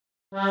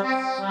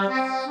Perfect.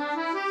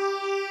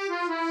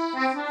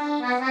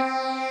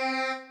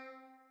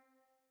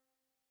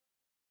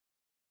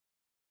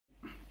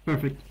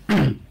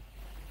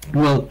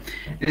 Well,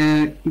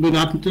 good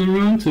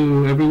afternoon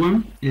to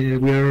everyone.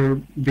 We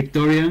are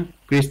Victoria,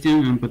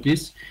 Christian, and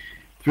Patrice,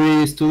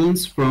 three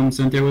students from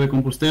Santiago de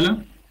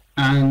Compostela.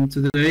 And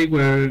today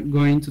we're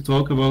going to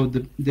talk about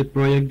the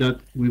project that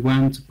we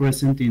want to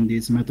present in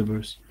this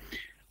metaverse.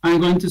 I'm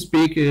going to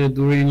speak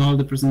during all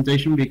the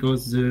presentation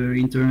because the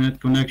internet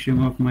connection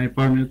of my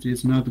partner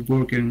is not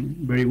working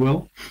very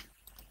well.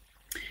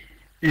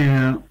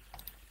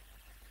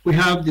 We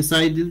have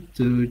decided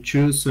to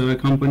choose a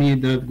company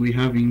that we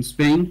have in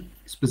Spain,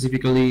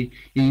 specifically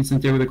in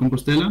Santiago de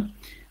Compostela,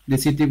 the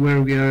city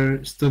where we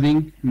are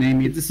studying.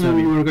 Named it is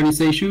an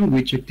organization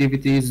which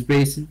activity is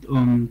based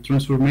on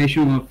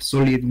transformation of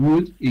solid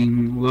wood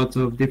in lots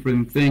of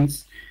different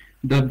things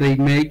that they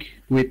make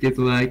with it,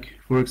 like,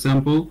 for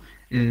example,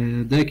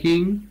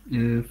 decking,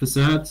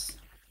 facades,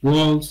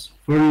 walls,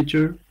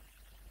 furniture.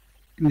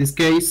 In this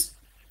case,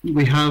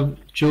 we have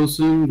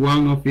chosen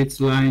one of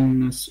its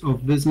lines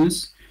of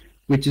business,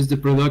 which is the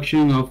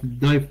production of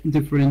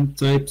different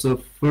types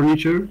of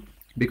furniture,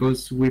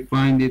 because we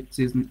find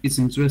it's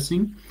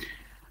interesting,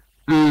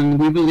 and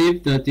we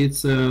believe that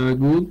it's a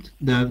good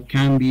that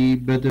can be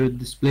better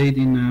displayed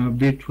in a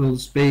virtual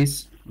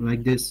space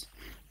like this.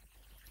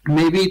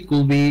 Maybe it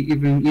could be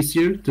even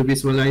easier to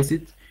visualize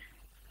it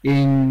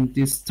in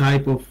this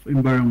type of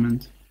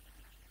environment.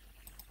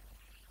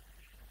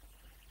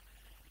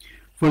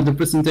 For the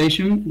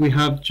presentation, we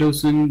have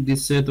chosen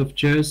this set of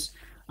chairs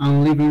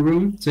and living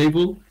room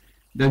table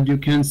that you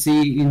can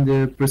see in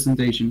the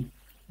presentation,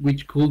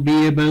 which could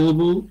be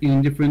available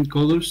in different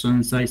colors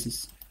and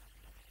sizes.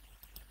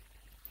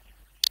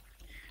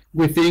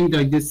 We think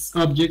that these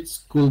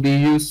objects could be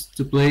used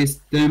to place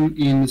them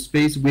in the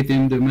space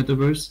within the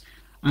metaverse,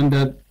 and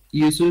that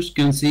users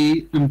can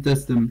see and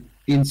test them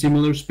in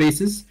similar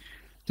spaces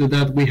to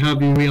that we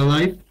have in real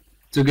life,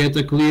 to get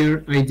a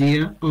clear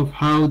idea of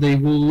how they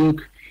will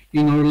look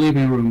in our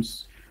living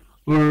rooms,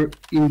 or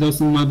it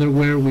doesn't matter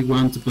where we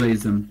want to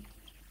place them.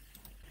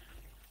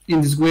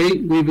 In this way,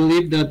 we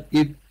believe that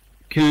it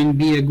can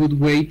be a good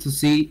way to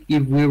see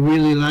if we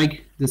really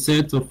like the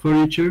set of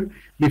furniture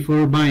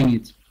before buying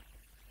it.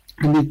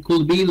 And it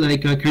could be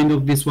like a kind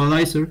of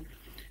visualizer,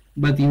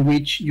 but in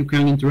which you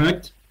can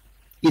interact,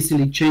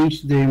 easily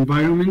change the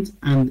environment,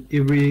 and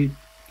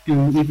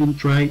even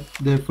try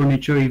the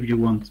furniture if you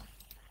want.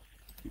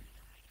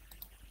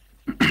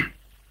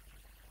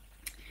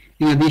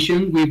 In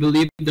addition, we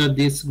believe that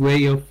this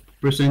way of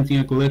presenting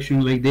a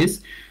collection like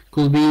this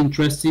could be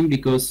interesting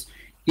because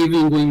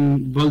even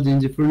when building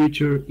the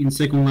furniture in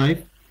Second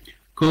Life,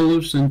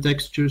 colors and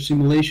texture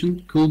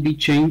simulation could be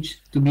changed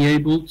to be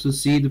able to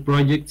see the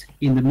project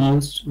in the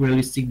most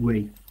realistic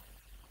way.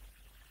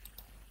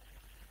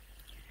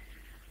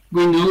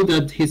 We know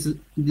that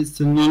this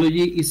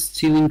technology is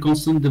still in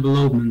constant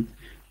development,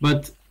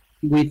 but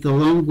with a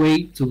long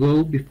way to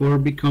go before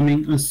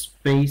becoming a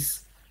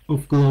space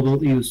of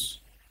global use.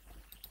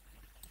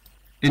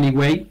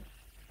 Anyway,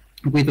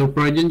 with our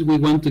project, we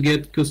want to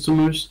get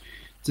customers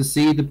to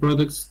see the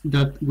products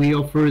that we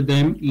offer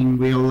them in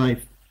real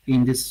life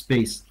in this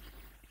space.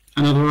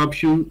 Another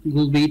option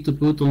would be to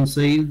put on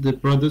sale the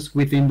products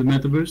within the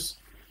metaverse,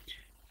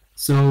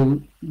 so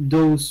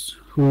those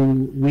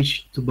who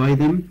wish to buy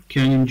them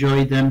can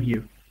enjoy them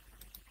here.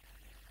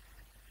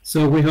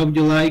 So we hope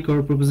you like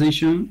our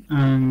proposition,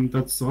 and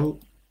that's all.